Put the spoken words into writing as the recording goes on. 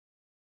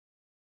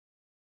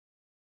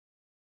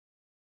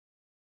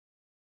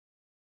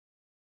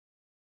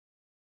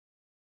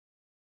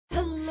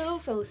Hello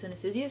fellow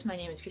cineenthusiasts, my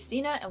name is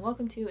Christina and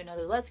welcome to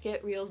another Let's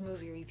Get Reelz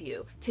movie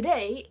review.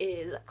 Today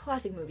is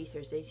Classic Movie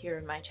Thursdays here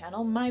on my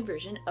channel, my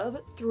version of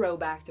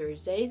Throwback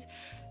Thursdays.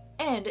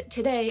 And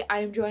today I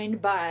am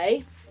joined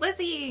by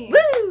Lizzy!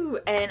 Woo!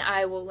 And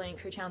I will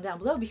link her channel down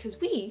below because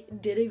we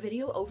did a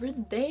video over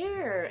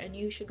there and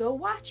you should go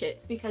watch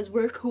it because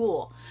we're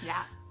cool.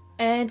 Yeah.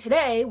 And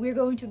today we're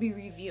going to be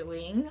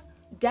reviewing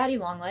Daddy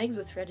Longlegs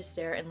with Fred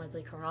Astaire and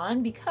Leslie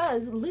Caron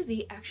because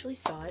Lizzy actually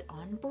saw it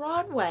on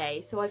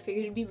Broadway. So I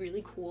figured it'd be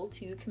really cool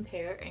to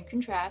compare and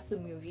contrast the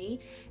movie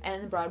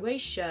and the Broadway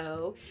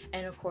show.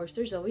 And of course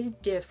there's always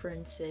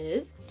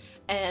differences.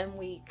 And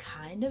we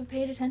kind of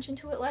paid attention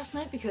to it last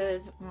night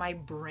because my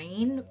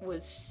brain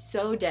was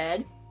so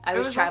dead. I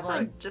was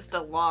traveling. Also just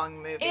a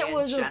long movie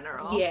in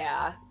general.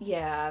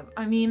 Yeah.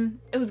 I mean,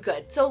 it was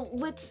good. So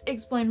let's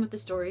explain what the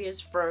story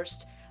is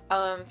first.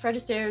 Fred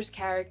Astaire's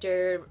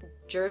character,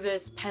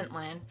 Jervis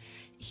Pentland,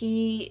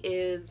 he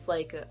is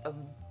like a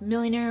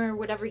millionaire or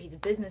whatever. He's a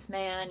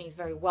businessman. He's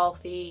very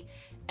wealthy.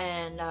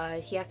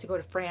 And he has to go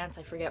to France,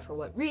 I forget for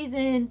what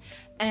reason.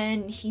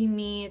 And he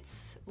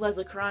meets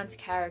Leslie Caron's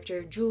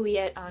character,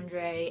 Juliette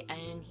Andre,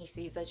 and he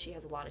sees that she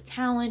has a lot of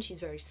talent.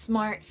 She's very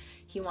smart.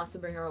 He wants to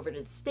bring her over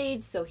to the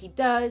States, so he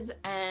does.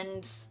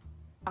 And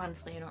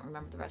honestly, I don't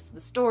remember the rest of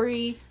the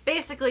story.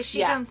 Basically,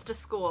 she comes to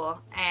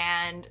school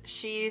and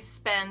she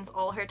spends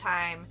all her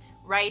time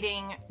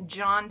writing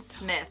John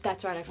Smith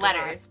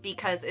letters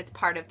because it's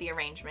part of the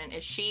arrangement.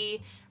 Is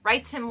she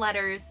writes him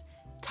letters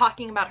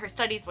talking about her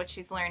studies, what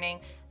she's learning,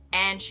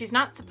 and she's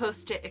not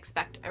supposed to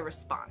expect a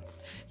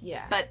response.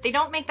 Yeah. But they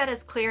don't make that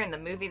as clear in the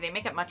movie. They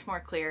make it much more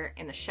clear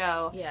in the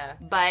show. Yeah.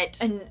 But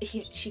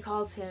she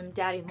calls him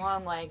Daddy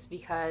Longlegs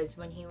because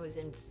when he was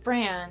in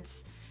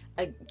France,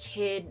 a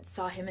kid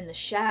saw him in the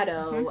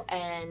shadow,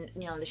 and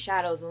you know the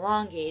shadow's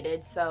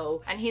elongated,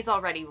 so and he's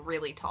already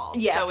really tall,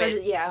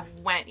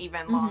 went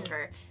even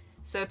longer.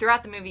 So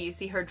throughout the movie, you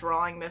see her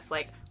drawing this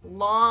like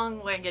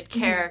long-legged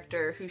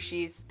character who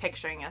she's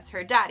picturing as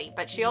her daddy,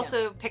 but she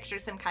also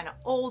pictures him kind of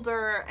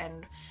older,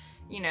 and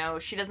you know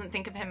she doesn't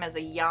think of him as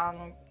a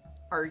young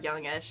or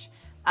youngish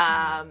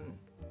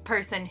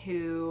person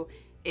who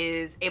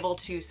is able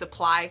to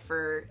supply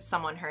for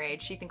someone her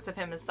age. She thinks of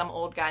him as some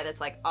old guy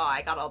that's like, oh,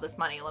 I got all this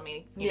money, let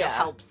me you know,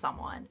 help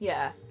someone.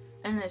 Yeah.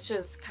 And it's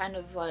just kind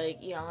of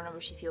like, you know, whenever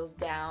she feels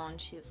down,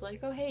 she's like,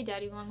 oh, hey,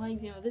 Daddy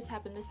Longlegs, you know, this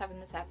happened.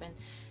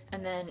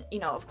 And then, you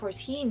know, of course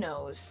he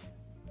knows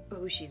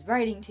who she's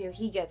writing to.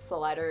 He gets the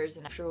letters,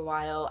 and after a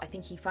while, I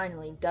think he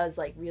finally does,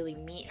 like, really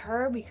meet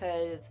her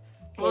because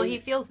well, he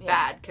feels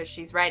bad because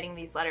she's writing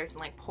these letters and,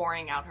 like,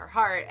 pouring out her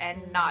heart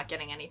and not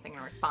getting anything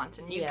in response.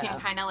 And you can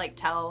kind of, like,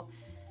 tell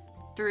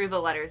through the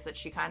letters that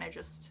she kind of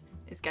just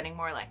is getting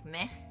more like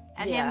meh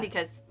at him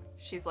because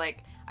she's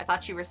like, I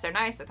thought you were so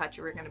nice, I thought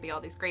you were going to be all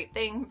these great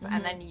things,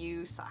 and then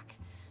you suck.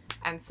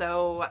 And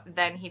so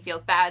then he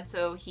feels bad,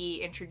 so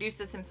he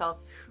introduces himself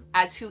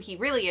as who he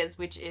really is,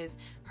 which is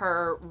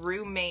her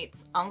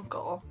roommate's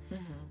uncle.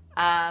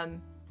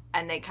 And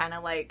they kind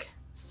of like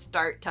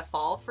start to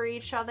fall for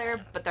each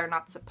other, but they're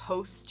not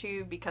supposed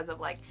to because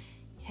of like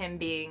him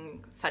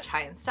being such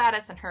high in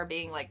status and her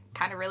being like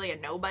kind of really a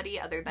nobody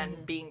other than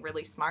being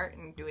really smart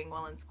and doing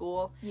well in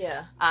school.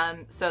 Yeah.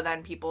 So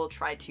then people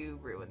try to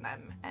ruin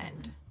them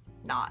and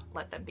not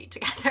let them be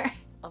together.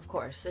 Of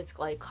course, it's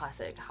like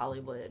classic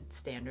Hollywood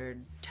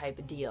standard type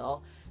of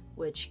deal,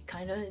 which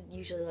kind of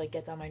usually like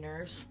gets on my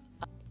nerves.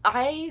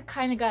 I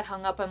kind of got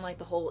hung up on like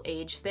the whole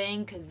age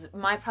thing because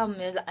my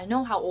problem is I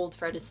know how old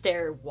Fred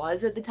Astaire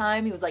was at the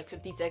time. He was like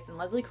 56, and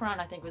Leslie Caron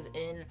I think was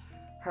in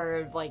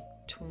her like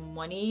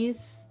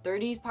 20s,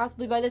 30s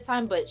possibly by this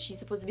time, but she's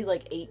supposed to be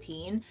like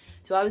 18.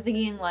 So I was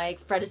thinking like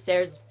Fred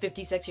Astaire's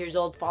 56 years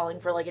old falling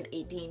for like an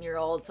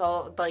 18-year-old.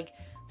 So like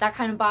that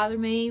kind of bothered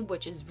me,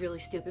 which is really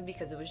stupid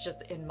because it was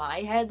just in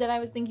my head that I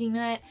was thinking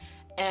that.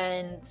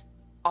 And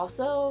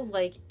also,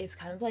 like, it's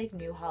kind of like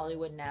New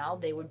Hollywood now.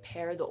 They would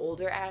pair the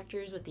older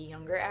actors with the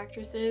younger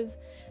actresses.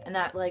 And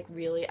that, like,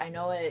 really, I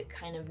know it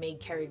kind of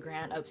made Cary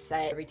Grant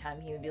upset every time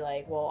he would be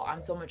like, well,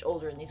 I'm so much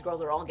older and these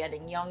girls are all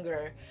getting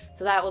younger.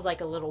 So that was,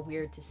 like, a little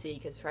weird to see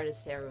because Fred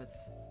Astaire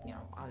was, you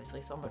know,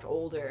 obviously so much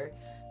older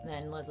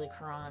than Leslie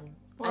Caron.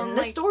 Well, and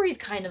the story's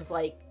kind of,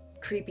 like,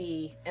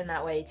 creepy in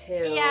that way,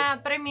 too. Yeah,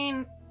 but I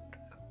mean,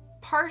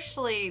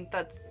 partially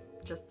that's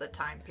just the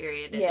time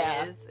period it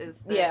is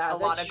that a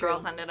lot of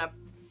girls ended up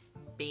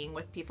being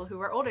with people who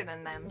were older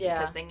than them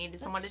because they needed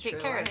someone to take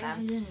care of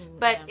them.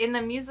 But in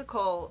the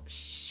musical,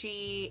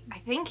 I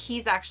think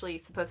he's actually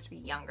supposed to be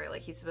younger.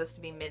 Like, he's supposed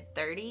to be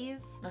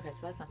mid-30s. Okay,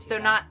 so that's not too bad. So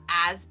not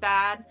as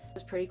bad. It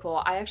was pretty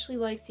cool. I actually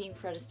like seeing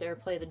Fred Astaire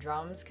play the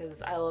drums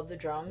because I love the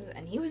drums,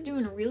 and he was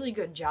doing a really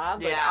good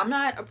job. Like, I'm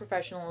not a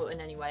professional in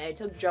any way. I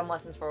took drum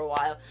lessons for a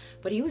while,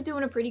 but he was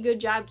doing a pretty good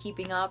job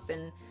keeping up,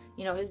 and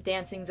you know, his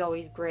dancing's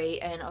always great,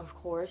 and of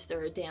course there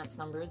are dance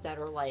numbers that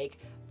are like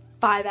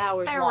 5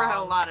 hours long. There were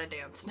a lot of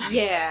dance numbers.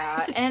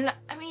 Yeah, and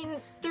I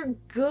mean, they're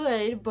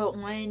good, but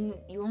when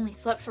you only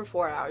slept for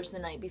 4 hours the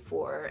night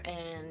before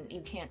and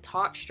you can't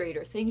talk straight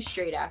or think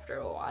straight after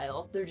a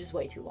while, they're just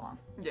way too long.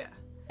 Yeah.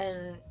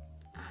 And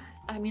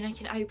I mean,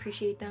 I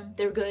appreciate them.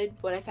 They're good.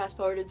 What I fast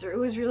forwarded through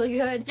was really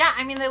good. Yeah,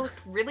 I mean, they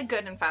looked really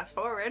good in fast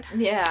forward.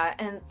 Yeah,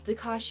 and the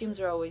costumes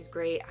are always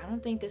great. I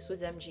don't think this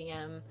was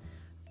MGM,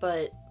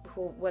 but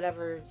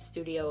whatever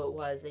studio it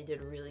was, they did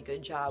a really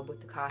good job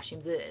with the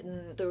costumes.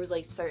 And there was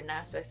like certain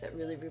aspects that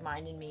really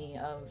reminded me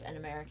of An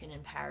American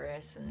in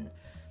Paris, and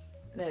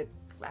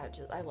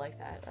I like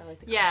that. I like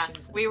the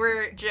costumes. Yeah, we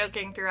were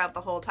joking throughout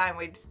the whole time.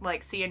 We'd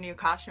like see a new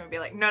costume and be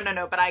like, no,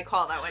 but I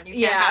call that one.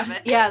 You can't have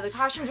it. Yeah, the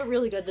costumes are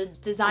really good. The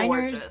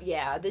designers, Gorgeous.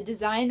 yeah, the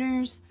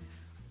designers,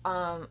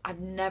 I've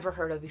never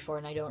heard of before,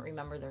 and I don't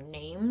remember their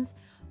names,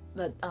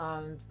 but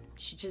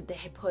they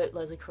had put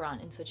Lizzy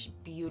in such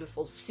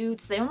beautiful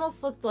suits. They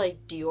almost looked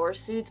like Dior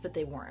suits, but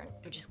they weren't.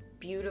 They're just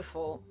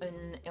beautiful.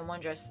 And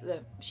one dress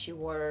that she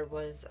wore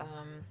was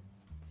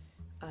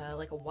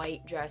like a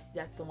white dress.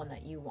 That's the one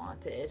that you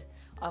wanted.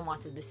 I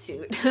wanted the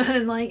suit.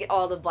 And like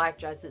all the black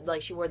dresses,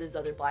 like she wore this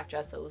other black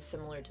dress that was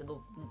similar to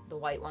the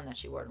white one that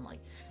she wore. I'm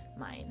like,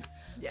 mine.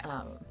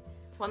 Yeah.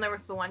 Well, there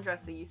was the one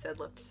dress that you said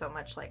looked so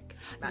much like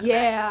Madame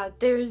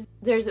X.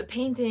 There's a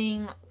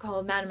painting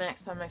called Madame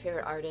X by my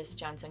favorite artist,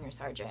 John Singer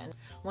Sargent.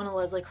 One of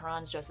Leslie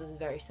Caron's dresses is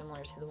very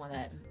similar to the one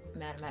that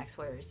Madame X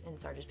wears in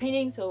Sargent's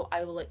painting, so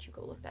I will let you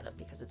go look that up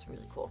because it's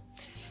really cool.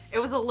 It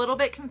was a little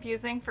bit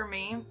confusing for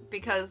me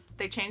because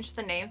they changed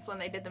the names when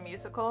they did the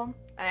musical,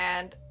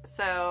 and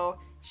so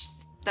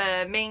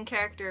the main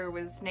character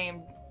was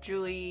named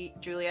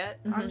Juliette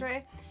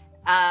Andre,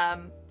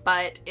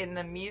 but in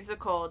the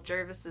musical,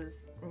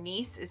 Jervis's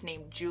niece is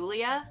named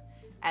Julia,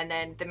 and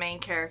then the main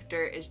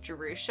character is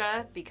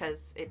Jerusha because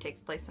it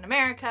takes place in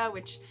America,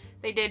 which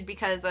they did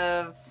because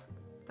of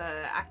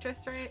the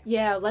actress, right?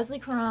 Yeah, Leslie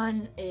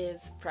Caron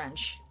is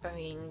French. I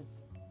mean,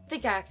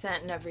 thick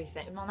accent and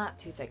everything. Well, not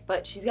too thick,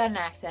 but she's got an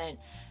accent.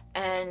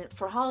 And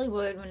for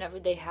Hollywood, whenever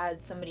they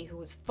had somebody who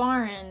was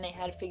foreign, they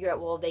had to figure out,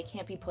 well, they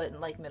can't be put in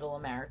like middle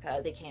America.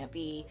 They can't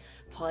be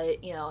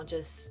put,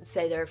 just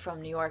say they're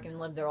from New York and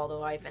lived there all their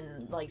life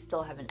and like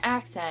still have an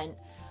accent.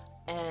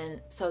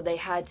 And so they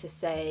had to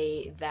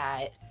say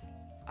that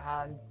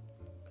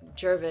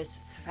Jervis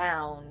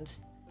found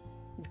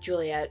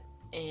Juliette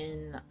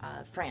in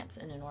France,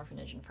 in an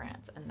orphanage in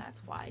France, and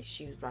that's why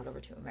she was brought over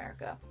to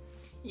America.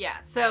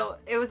 Yeah, so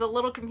it was a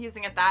little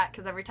confusing at that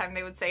because every time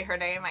they would say her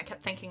name, I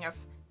kept thinking of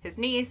his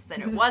niece,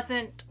 and it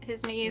wasn't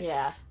his niece.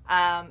 Yeah.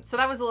 So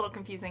that was a little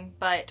confusing,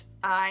 but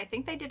I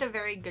think they did a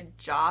very good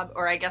job,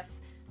 or I guess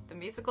the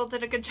musical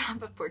did a good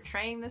job of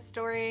portraying this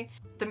story.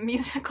 The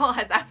musical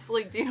has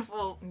absolutely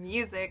beautiful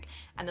music,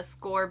 and the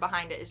score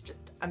behind it is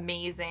just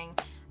amazing.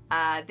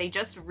 They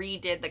just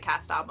redid the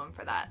cast album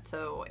for that,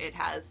 so it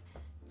has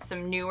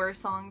some newer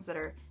songs that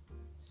are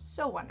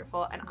so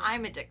wonderful, and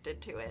I'm addicted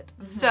to it.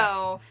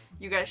 So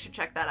you guys should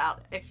check that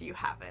out if you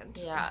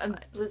haven't. Yeah,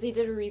 Lizzy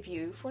did a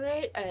review for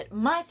it at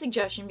my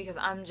suggestion because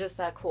I'm just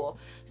that cool.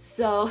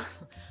 So,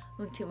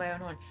 to my own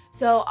horn.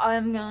 So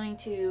I'm going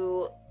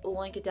to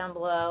link it down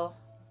below,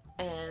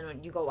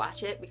 and you go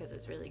watch it because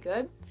it's really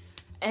good.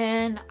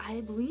 And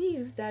I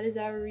believe that is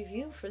our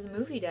review for the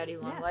movie Daddy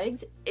Long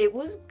Legs. It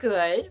was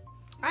good.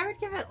 I would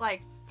give it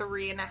like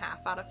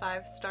 3.5 out of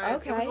 5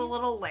 stars. Okay. It was a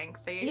little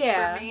lengthy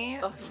for me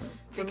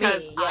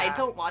because I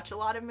don't watch a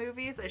lot of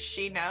movies, as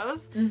she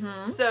knows.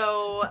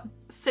 So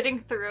sitting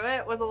through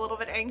it was a little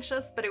bit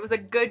anxious, but it was a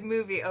good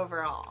movie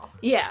overall.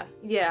 Yeah.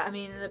 I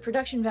mean, the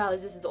production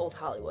values, this is old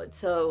Hollywood,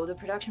 so the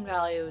production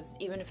values,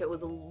 even if it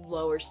was a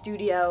lower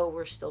studio,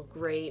 were still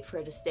great.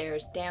 Fred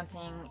Astaire's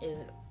dancing is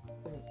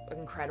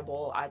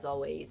incredible, as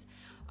always.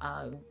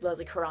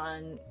 Leslie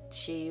Caron,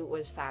 she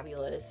was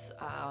fabulous.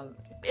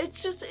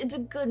 It's a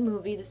good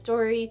movie. The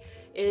story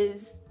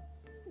is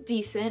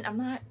decent. I'm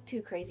not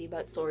too crazy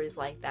about stories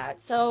like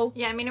that. So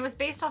yeah, I mean, it was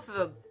based off of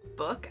a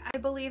book, I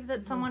believe,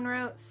 that someone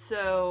wrote,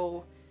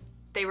 so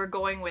they were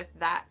going with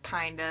that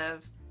kind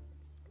of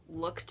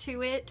look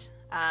to it,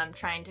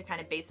 trying to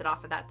kind of base it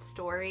off of that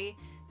story.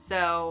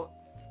 So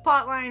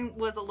plotline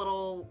was a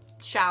little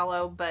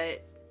shallow,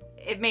 but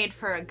it made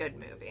for a good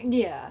movie.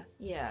 Yeah.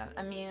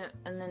 I mean,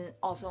 and then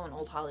also in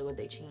old Hollywood,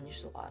 they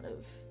changed a lot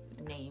of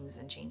names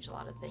and changed a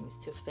lot of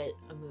things to fit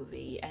a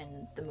movie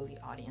and the movie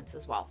audience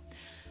as well.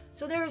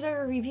 So there's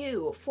our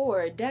review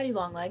for Daddy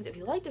Long Legs. If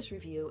you like this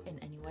review in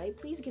any way,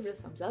 please give it a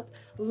thumbs up.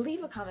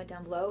 Leave a comment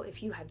down below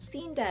if you have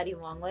seen Daddy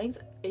Long Legs,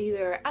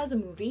 either as a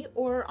movie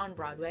or on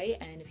Broadway.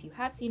 And if you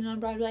have seen it on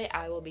Broadway,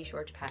 I will be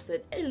sure to pass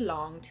it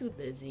along to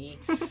Lizzy.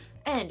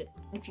 And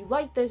if you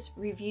like this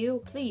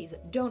review, please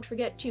don't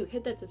forget to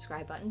hit that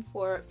subscribe button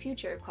for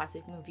future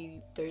Classic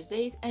Movie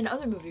Thursdays and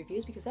other movie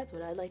reviews, because that's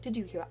what I like to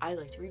do here. I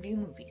like to review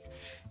movies.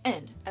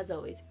 And as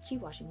always,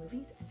 keep watching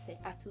movies and stay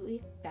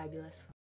absolutely fabulous.